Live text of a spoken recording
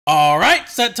Alright,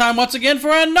 set time once again for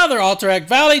another Alterac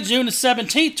Valley, June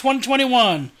 17th,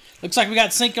 2021. Looks like we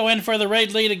got Cinco in for the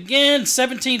raid lead again.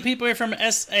 17 people here from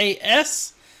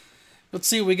SAS. Let's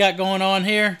see what we got going on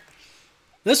here.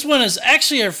 This one is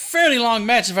actually a fairly long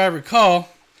match if I recall.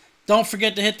 Don't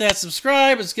forget to hit that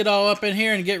subscribe. Let's get all up in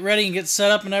here and get ready and get set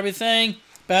up and everything.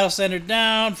 Battle center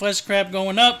down, flesh crab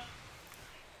going up.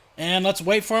 And let's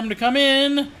wait for him to come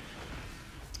in.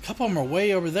 A couple of them are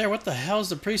way over there. What the hell is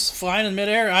the priest flying in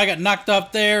midair? I got knocked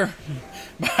up there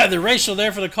by the racial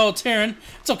there for the Cult Terran.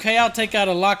 It's okay, I'll take out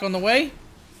a lock on the way.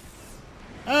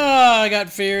 Oh, I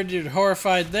got feared. You're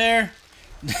horrified there.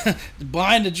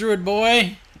 Blind the druid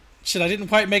boy. Shit, I didn't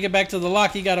quite make it back to the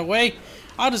lock. He got away.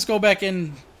 I'll just go back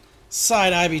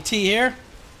inside IBT here.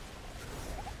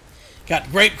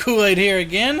 Got grape Kool-Aid here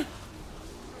again.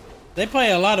 They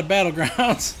play a lot of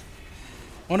Battlegrounds.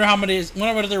 Wonder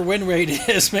what their win rate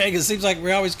is, man. It seems like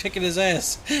we're always kicking his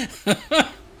ass.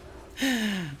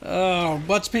 Oh,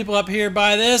 bunch of people up here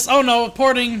by this. Oh no,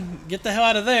 porting. Get the hell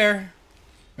out of there.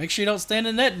 Make sure you don't stand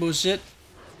in that bullshit.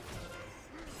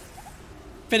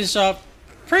 Finish off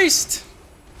priest.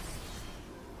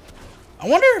 I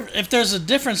wonder if there's a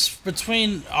difference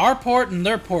between our port and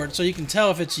their port, so you can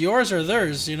tell if it's yours or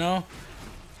theirs, you know?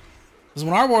 Because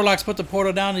when our warlocks put the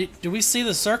portal down, do we see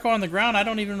the circle on the ground? I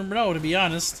don't even know, to be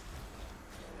honest.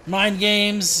 Mind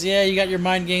games. Yeah, you got your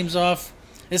mind games off.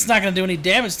 It's not going to do any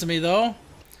damage to me, though.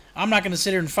 I'm not going to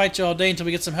sit here and fight you all day until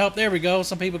we get some help. There we go.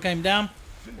 Some people came down.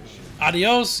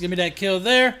 Adios. Give me that kill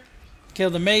there. Kill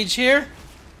the mage here.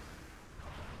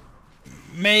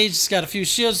 Mage's got a few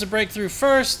shields to break through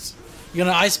first. You're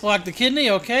going to ice block the kidney.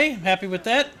 Okay, happy with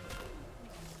that.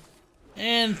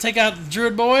 And take out the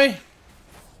druid boy.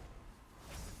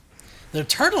 They're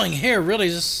turtling here, really,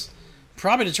 just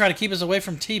probably to try to keep us away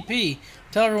from TP.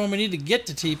 Tell everyone we need to get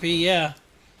to TP, yeah.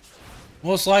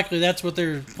 Most likely that's what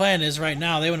their plan is right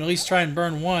now. They want to at least try and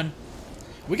burn one.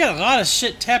 We got a lot of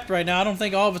shit tapped right now. I don't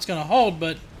think all of it's going to hold,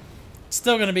 but it's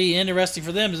still going to be interesting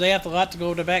for them because they have a lot to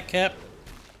go to back cap.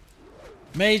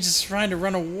 Mage is trying to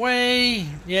run away.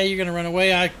 Yeah, you're going to run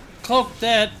away. I cloaked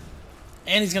that.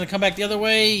 And he's going to come back the other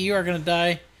way. You are going to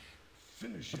die.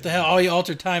 What the hell? Oh, he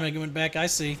altered time and went back. I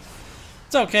see.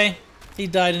 It's okay. He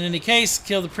died in any case.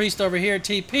 Kill the priest over here at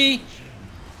TP.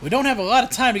 We don't have a lot of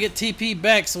time to get TP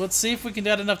back, so let's see if we can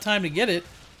get enough time to get it.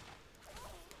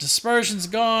 Dispersion's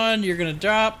gone. You're going to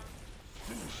drop.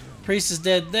 Priest is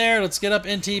dead there. Let's get up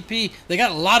in TP. They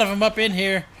got a lot of them up in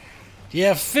here.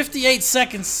 Yeah, 58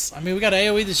 seconds. I mean, we got to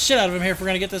AoE the shit out of him here if we're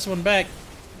going to get this one back.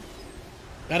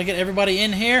 Got to get everybody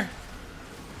in here.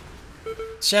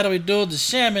 Shadowy duel the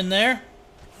shaman there.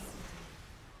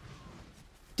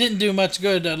 Didn't do much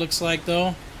good, that looks like,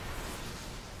 though.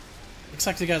 Looks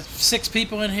like they got 6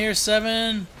 people in here,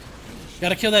 7.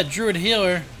 Gotta kill that druid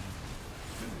healer.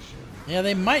 Yeah,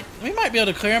 we might be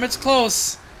able to clear him. It's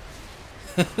close.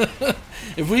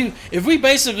 If we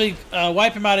basically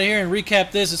wipe him out of here and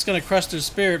recap this, it's gonna crush their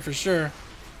spirit for sure.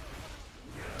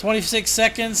 26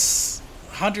 seconds.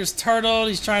 Hunter's turtle.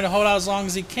 He's trying to hold out as long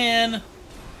as he can.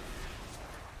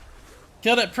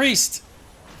 Kill that priest.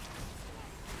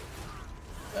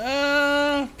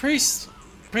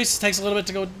 Priest takes a little bit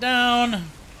to go down.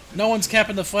 No one's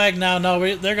capping the flag now.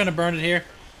 No, they're going to burn it here.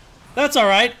 That's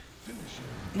alright.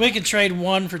 We can trade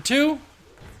 1 for 2.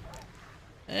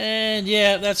 And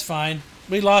yeah, that's fine.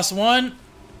 We lost 1.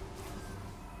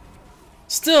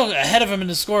 Still ahead of them in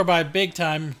the score by big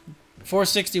time.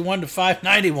 461 to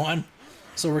 591.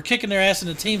 So we're kicking their ass in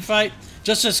a team fight.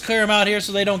 Just clear them out here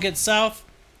so they don't get south.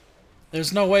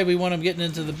 There's no way we want them getting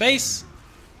into the base.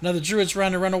 Another druid's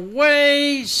trying to run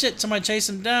away. Shit, somebody chase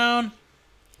him down.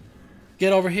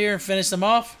 Get over here and finish them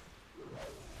off.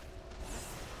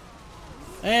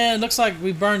 And it looks like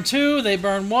we burned 2. They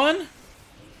burn 1.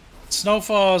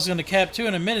 Snowfall is going to cap 2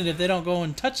 in a minute if they don't go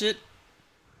and touch it.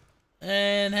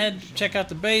 And head check out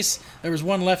the base. There was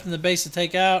 1 left in the base to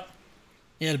take out.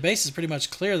 Yeah, the base is pretty much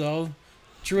clear though.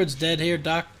 Druid's dead here.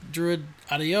 Doc, Druid,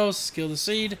 adios. Kill the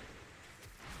seed.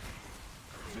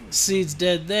 Seed's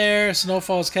dead there.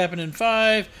 Snowfall's capping in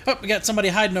 5. Oh, we got somebody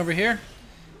hiding over here.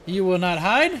 You will not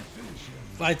hide.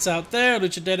 Lights out there.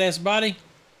 Loot your dead ass body.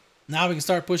 Now we can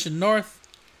start pushing north.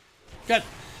 Got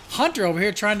Hunter over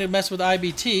here trying to mess with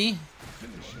IBT.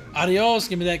 Adios.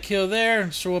 Give me that kill there.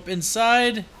 Show up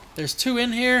inside. There's 2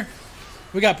 in here.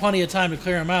 We got plenty of time to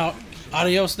clear them out.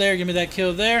 Adios there. Give me that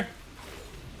kill there.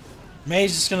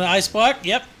 Mage is going to ice block.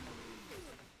 Yep.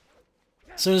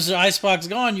 As soon as the ice block's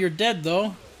gone, you're dead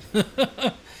though.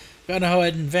 Gotta go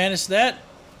ahead and vanish that.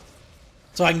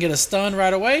 So I can get a stun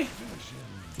right away.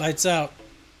 Lights out.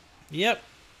 Yep.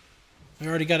 We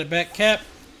already got it back cap.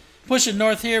 Pushing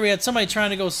north here. We had somebody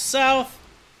trying to go south.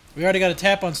 We already got a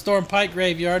tap on Stormpike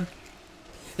Graveyard.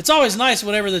 It's always nice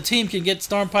whenever the team can get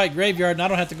Stormpike Graveyard and I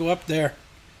don't have to go up there.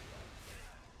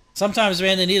 Sometimes,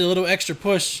 man, they need a little extra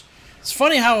push. It's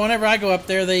funny how whenever I go up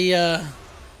there, the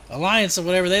Alliance or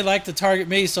whatever, they like to target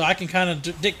me so I can kind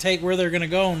of dictate where they're going to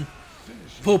go and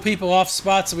pull people off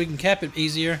spots so we can cap it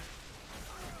easier.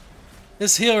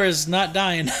 This healer is not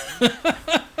dying.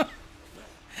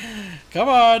 Come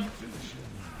on.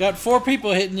 Got 4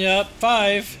 people hitting you up.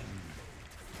 5.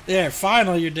 There,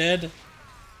 finally you're dead.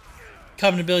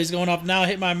 Covenant ability's going off now.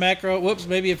 Hit my macro. Whoops,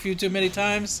 maybe a few too many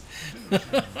times.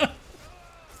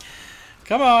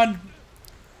 Come on.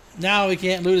 Now we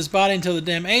can't loot his body until the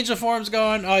damn angel form's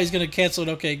gone. Oh, he's going to cancel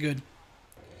it. Okay, good.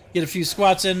 Get a few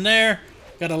squats in there.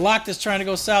 Got a lock that's trying to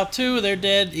go south too. They're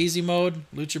dead. Easy mode.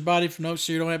 Loot your body for no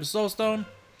sure you don't have a soul stone.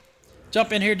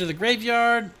 Jump in here to the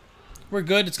graveyard. We're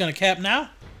good. It's going to cap now.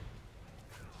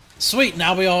 Sweet.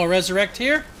 Now we all resurrect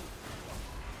here.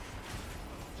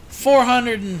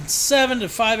 407 to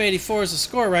 584 is the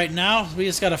score right now. We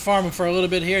just got to farm him for a little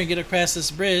bit here and get it past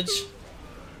this bridge.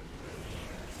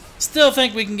 Still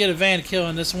think we can get a van kill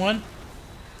in this one.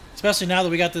 Especially now that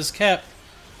we got this cap.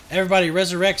 Everybody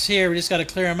resurrects here. We just got to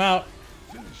clear him out.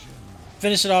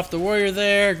 Finish it off the warrior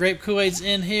there. Grape Kool-Aid's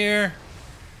in here.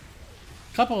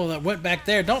 Couple that went back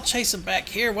there. Don't chase him back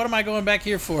here. What am I going back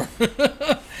here for?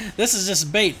 This is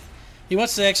just bait. He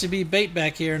wants to actually be bait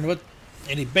back here,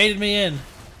 and he baited me in.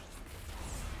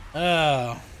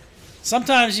 Oh.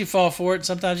 Sometimes you fall for it,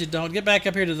 sometimes you don't. Get back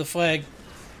up here to the flag.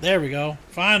 There we go.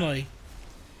 Finally.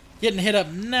 Getting hit up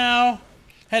now.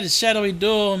 Had a shadowy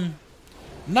duel. I'm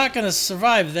not going to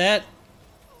survive that.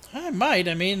 I might.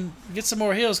 I mean, get some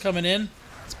more heals coming in.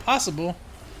 It's possible.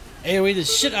 AoE the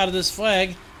shit out of this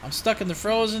flag. I'm stuck in the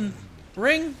frozen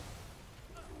ring.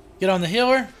 Get on the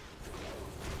healer.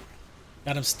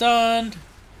 Got him stunned.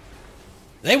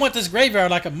 They want this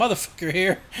graveyard like a motherfucker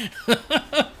here.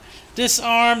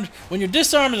 Disarmed. When you're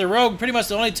disarmed as a rogue, pretty much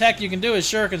the only attack you can do is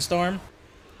Shuriken Storm.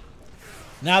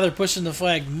 Now they're pushing the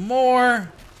flag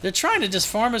more. They're trying to just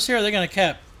farm us here. They're going to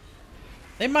cap.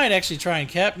 They might actually try and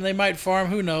cap, and they might farm.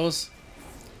 Who knows?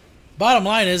 Bottom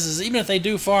line is even if they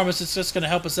do farm us, it's just going to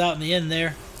help us out in the end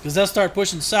there. Because they'll start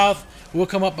pushing south. We'll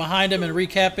come up behind them and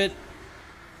recap it.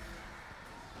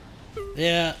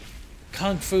 Yeah.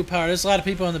 Kung Fu power. There's a lot of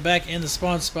people in the back in the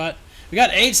spawn spot. We got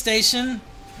aid station.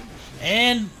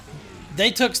 And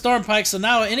they took Stormpike. So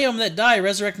now any of them that die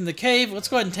resurrecting the cave. Let's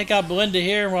go ahead and take out Balinda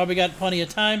here while we got plenty of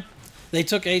time. They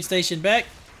took aid station back.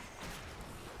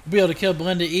 We'll be able to kill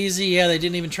Balinda easy. Yeah, they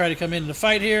didn't even try to come into the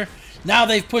fight here. Now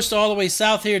they've pushed all the way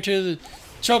south here to the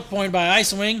choke point by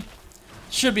Icewing.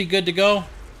 Should be good to go.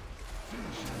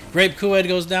 Grape Kool-Aid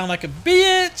goes down like a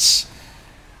bitch.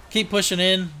 Keep pushing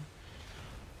in.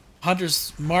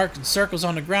 Hunter's mark and circles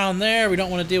on the ground there. We don't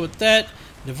want to deal with that.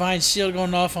 Divine Shield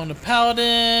going off on the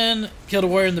Paladin. Kill the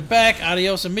warrior in the back.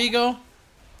 Adios, amigo.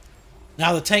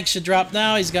 Now the tank should drop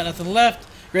now. He's got nothing left.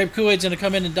 Grape Kool-Aid's going to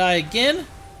come in and die again.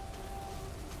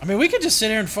 I mean, we could just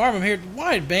sit here and farm him here.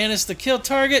 Why ban us to kill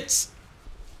targets?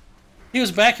 He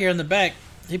was back here in the back.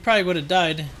 He probably would have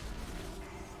died.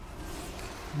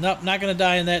 Nope, not going to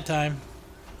die in that time.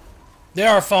 They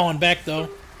are falling back, though.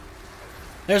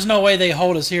 There's no way they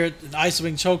hold us here at the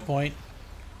Icewing choke point.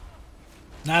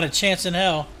 Not a chance in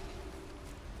hell.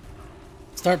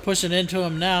 Start pushing into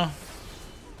him now.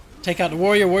 Take out the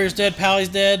warrior. Warrior's dead. Pally's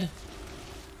dead.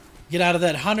 Get out of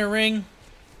that hunter ring.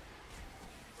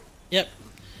 Yep.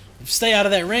 Stay out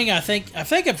of that ring. I think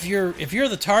if you're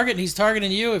the target and he's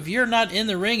targeting you, if you're not in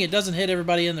the ring, it doesn't hit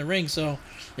everybody in the ring. So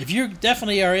if you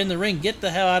definitely are in the ring, get the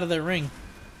hell out of that ring.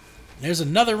 There's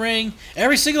another ring.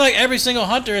 Every single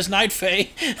hunter is Night Fae.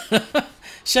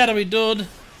 Shadowy Dude.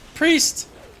 Priest.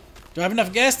 Do I have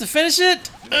enough gas to finish it?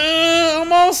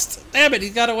 Almost. Damn it, he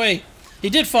got away. He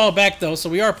did fall back though, so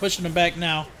we are pushing him back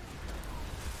now.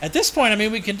 At this point, I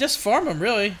mean, we can just farm him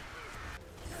really.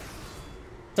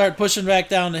 Start pushing back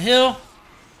down the hill.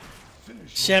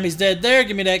 Shammy's dead there.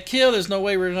 Give me that kill. There's no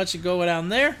way we're going to let you go down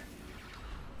there.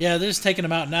 Yeah, they're just taking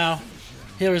him out now.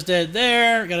 Healer's dead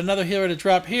there. Got another healer to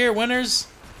drop here. Winners.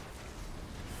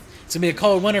 It's going to be a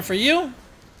cold winter for you.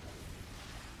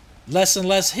 Less and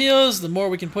less heals, the more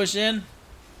we can push in.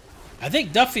 I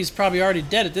think Duffy's probably already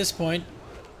dead at this point.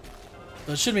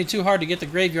 So it shouldn't be too hard to get the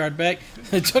graveyard back.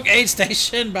 They took aid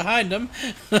station behind them.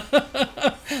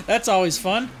 That's always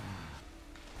fun.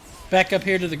 Back up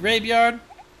here to the graveyard.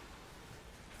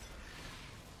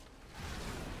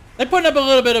 They're putting up a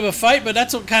little bit of a fight, but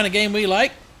that's what kind of game we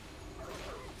like.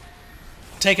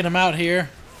 Taking them out here.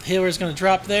 Healer's going to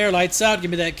drop there. Lights out.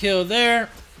 Give me that kill there.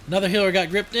 Another healer got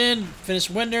gripped in. Finished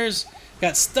Winders.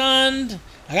 Got stunned.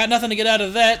 I got nothing to get out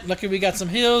of that. Lucky we got some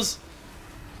heals.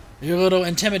 Your little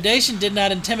intimidation did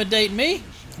not intimidate me.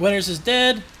 Winners is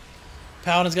dead.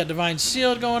 Paladin's got Divine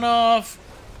Shield going off.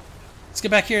 Let's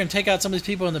get back here and take out some of these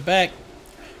people in the back.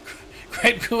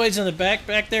 Grape Kool-Aid's in the back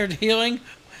there healing.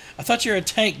 I thought you were a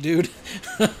tank, dude.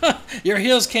 Your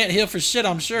heals can't heal for shit,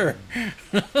 I'm sure.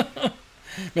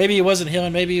 Maybe he wasn't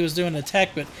healing. Maybe he was doing an attack.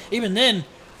 But even then,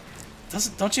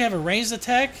 don't you have a ranged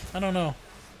attack? I don't know.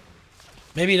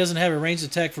 Maybe he doesn't have a ranged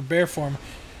attack for bear form.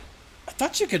 I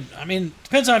thought you could. I mean,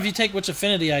 depends on if you take which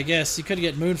affinity, I guess. You could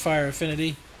get Moonfire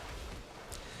affinity.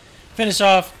 Finish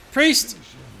off. Priest.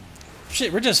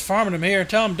 Shit, we're just farming them here.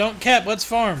 Tell them, don't cap, let's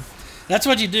farm. That's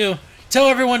what you do. Tell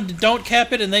everyone don't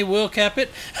cap it, and they will cap it.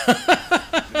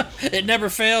 It never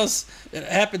fails. It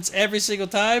happens every single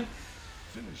time.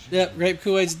 Yep, Grape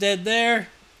Kool-Aid's dead there.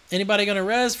 Anybody gonna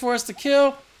res for us to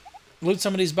kill? Loot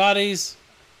some of these bodies.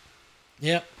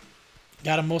 Yep.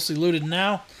 Got them mostly looted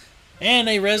now. And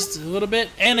they rezzed a little bit.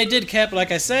 And they did cap,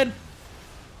 like I said.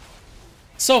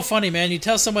 So funny, man. You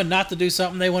tell someone not to do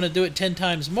something, they want to do it 10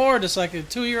 times more, just like a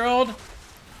 2-year-old.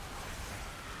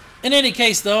 In any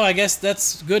case, though, I guess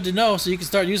that's good to know, so you can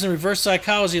start using reverse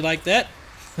psychology like that.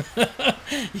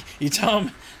 You tell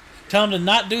them to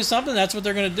not do something, that's what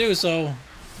they're going to do, so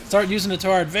start using it to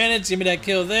our advantage. Give me that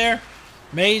kill there.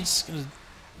 Mage's going to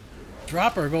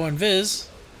drop or go invis.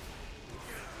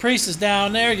 Priest is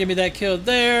down there. Give me that kill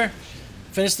there.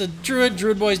 Finish the Druid.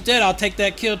 Druid boy's dead. I'll take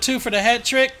that kill too for the hat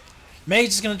trick. Mage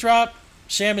is going to drop.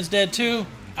 Shaman's dead too.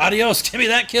 Adios. Give me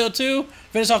that kill too.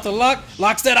 Finish off the Luck.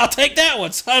 Luck's dead. I'll take that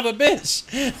one. Son of a bitch.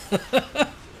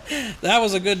 That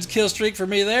was a good kill streak for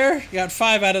me there. Got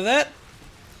 5 out of that.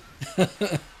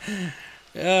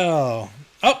 Oh,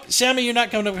 Shammy, you're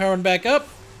not coming back up.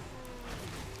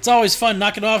 It's always fun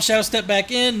knocking off. Shadow step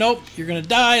back in. Nope. You're going to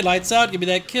die. Lights out. Give me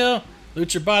that kill.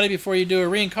 Loot your body before you do a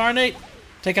reincarnate.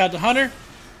 Take out the Hunter.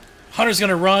 Hunter's going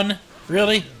to run.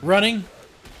 Really? Running?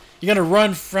 You're going to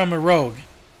run from a rogue.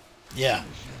 Yeah.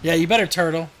 Yeah, you better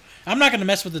turtle. I'm not going to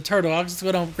mess with the turtle. I'll just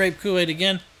go down Grape Kool-Aid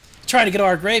again. Try to get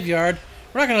our graveyard.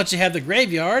 We're not going to let you have the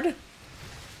graveyard.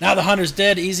 Now the Hunter's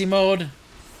dead. Easy mode.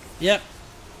 Yep.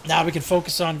 Now we can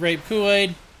focus on Grape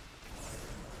Kool-Aid.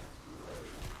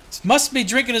 Must be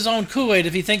drinking his own Kool-Aid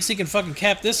if he thinks he can fucking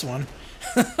cap this one.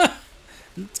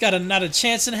 It's got not a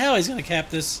chance in hell he's going to cap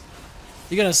this.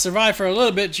 You're going to survive for a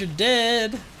little bit. You're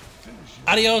dead.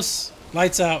 Adios.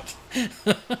 Lights out.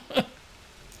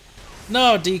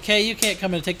 No, DK, you can't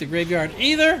come in and take the graveyard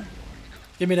either.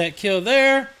 Give me that kill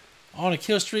there. On a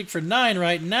kill streak for 9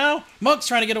 right now. Monk's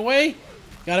trying to get away.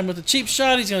 Got him with a cheap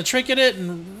shot. He's going to trinket it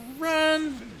and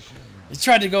run. He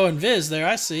tried to go invis there.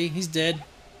 I see. He's dead.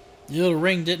 Your little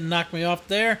ring didn't knock me off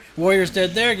there. Warrior's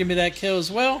dead there. Give me that kill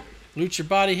as well. Loot your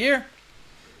body here.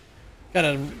 Got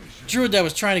a Druid that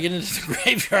was trying to get into the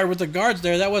graveyard with the guards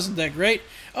there. That wasn't that great.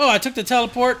 Oh, I took the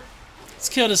teleport. Let's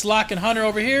kill this Lock and Hunter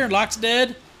over here. Lock's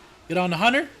dead. Get on the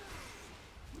Hunter.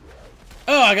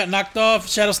 Oh, I got knocked off.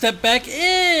 Shadow step back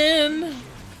in.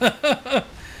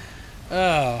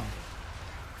 Oh.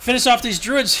 Finish off these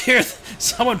Druids here.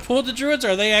 Someone pulled the Druids,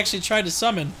 or they actually tried to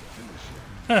summon?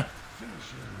 Huh.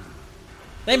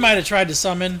 They might have tried to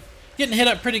summon. Getting hit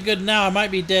up pretty good now. I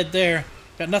might be dead there.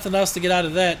 Got nothing else to get out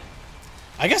of that.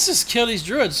 I guess just kill these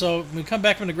Druids, so when we come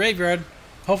back from the graveyard,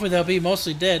 hopefully they'll be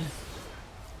mostly dead.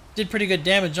 Did pretty good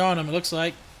damage on them, it looks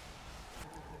like.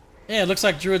 Yeah, it looks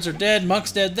like Druids are dead.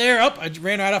 Monk's dead there. Oh, I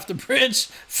ran right off the bridge.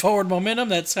 Forward momentum.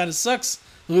 That kind of sucks.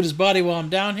 Loot his body while I'm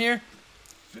down here.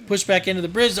 Push back into the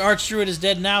bridge. The Archdruid is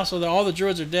dead now, so all the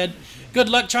Druids are dead. Good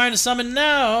luck trying to summon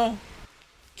now.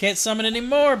 Can't summon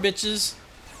anymore, bitches.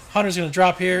 Hunter's going to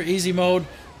drop here. Easy mode.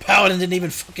 Paladin didn't even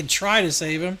fucking try to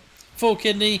save him. Full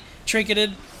kidney.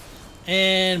 Trinketed.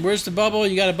 And where's the bubble?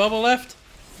 You got a bubble left?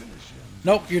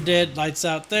 Nope, you're dead. Lights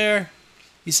out there.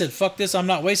 He said, fuck this. I'm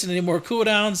not wasting any more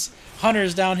cooldowns.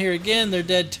 Hunter's down here again. They're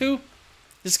dead too.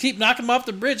 Just keep knocking them off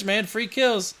the bridge, man. Free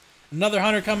kills. Another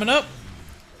Hunter coming up.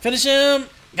 Finish him.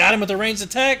 Got him with a ranged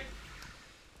attack.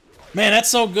 Man, that's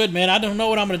so good, man. I don't know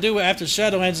what I'm going to do after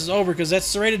Shadowlands is over, because that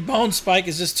serrated bone spike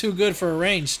is just too good for a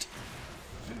ranged.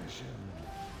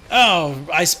 Oh,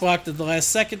 ice blocked at the last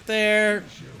second there.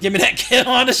 Give me that kill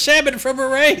on the Shaman from a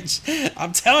range.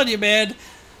 I'm telling you, man.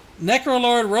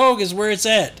 Necrolord Rogue is where it's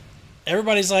at.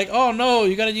 Everybody's like, oh no,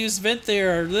 you got to use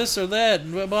Venthyr or this or that,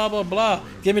 and blah, blah, blah.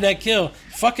 Give me that kill.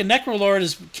 Fucking Necrolord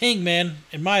is king, man,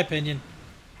 in my opinion.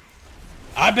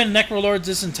 I've been Necrolords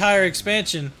this entire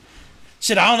expansion.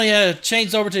 Shit, I only had to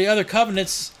change over to the other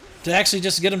covenants to actually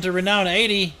just get them to Renown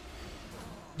 80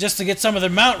 just to get some of the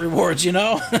mount rewards, you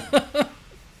know?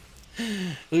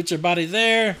 Loot your body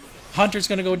there. Hunter's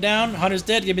gonna go down. Hunter's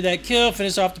dead. Give me that kill.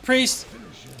 Finish off the priest.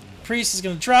 Priest is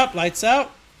gonna drop. Lights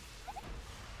out.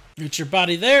 Get your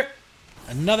body there.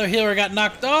 Another healer got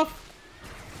knocked off.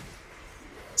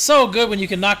 So good when you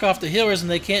can knock off the healers and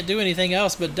they can't do anything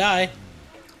else but die.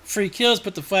 Free kills,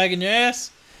 put the flag in your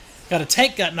ass. Got a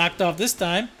tank got knocked off this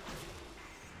time.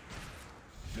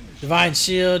 Divine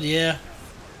Shield, yeah.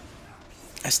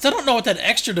 I still don't know what that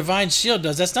extra Divine Shield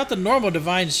does. That's not the normal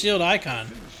Divine Shield icon.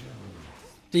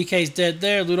 DK's dead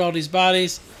there. Loot all these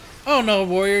bodies. Oh no,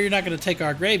 warrior, you're not going to take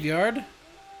our graveyard.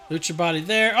 Loot your body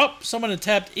there. Oh, someone had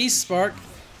tapped East Spark.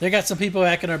 They got some people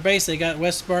back in our base. They got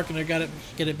West Spark and they got to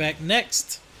get it back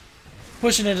next.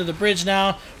 Pushing into the bridge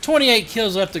now. 28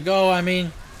 kills left to go. I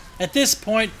mean, at this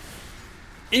point,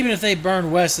 even if they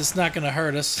burn West, it's not going to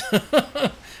hurt us.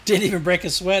 Didn't even break a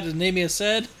sweat, as Nemia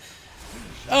said.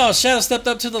 Oh, Shadow stepped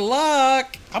up to the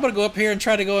lock. I'm going to go up here and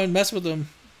try to go and mess with them.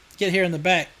 Get here in the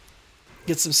back.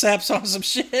 Get some saps on some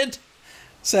shit.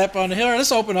 Sap on the healer.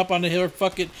 Let's open up on the healer.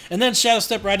 Fuck it. And then Shadow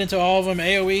step right into all of them.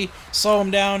 AoE. Slow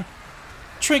them down.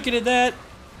 Trinketed that.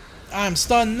 I'm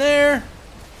stunned there.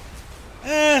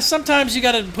 Sometimes you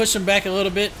got to push them back a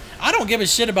little bit. I don't give a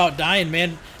shit about dying,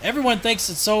 man. Everyone thinks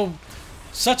it's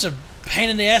such a pain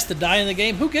in the ass to die in the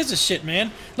game. Who gives a shit,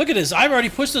 man? Look at this. I've already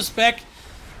pushed us back.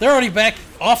 They're already back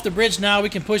off the bridge now. We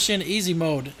can push in easy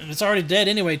mode. And it's already dead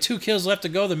anyway. 2 kills left to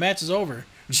go. The match is over.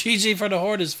 GG for the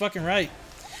Horde is fucking right.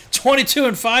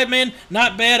 22-5, man.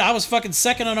 Not bad. I was fucking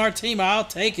second on our team. I'll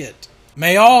take it.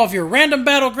 May all of your random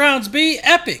battlegrounds be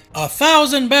epic.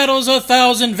 1,000 battles,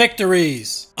 1,000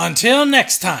 victories. Until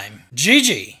next time,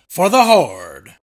 GG for the Horde.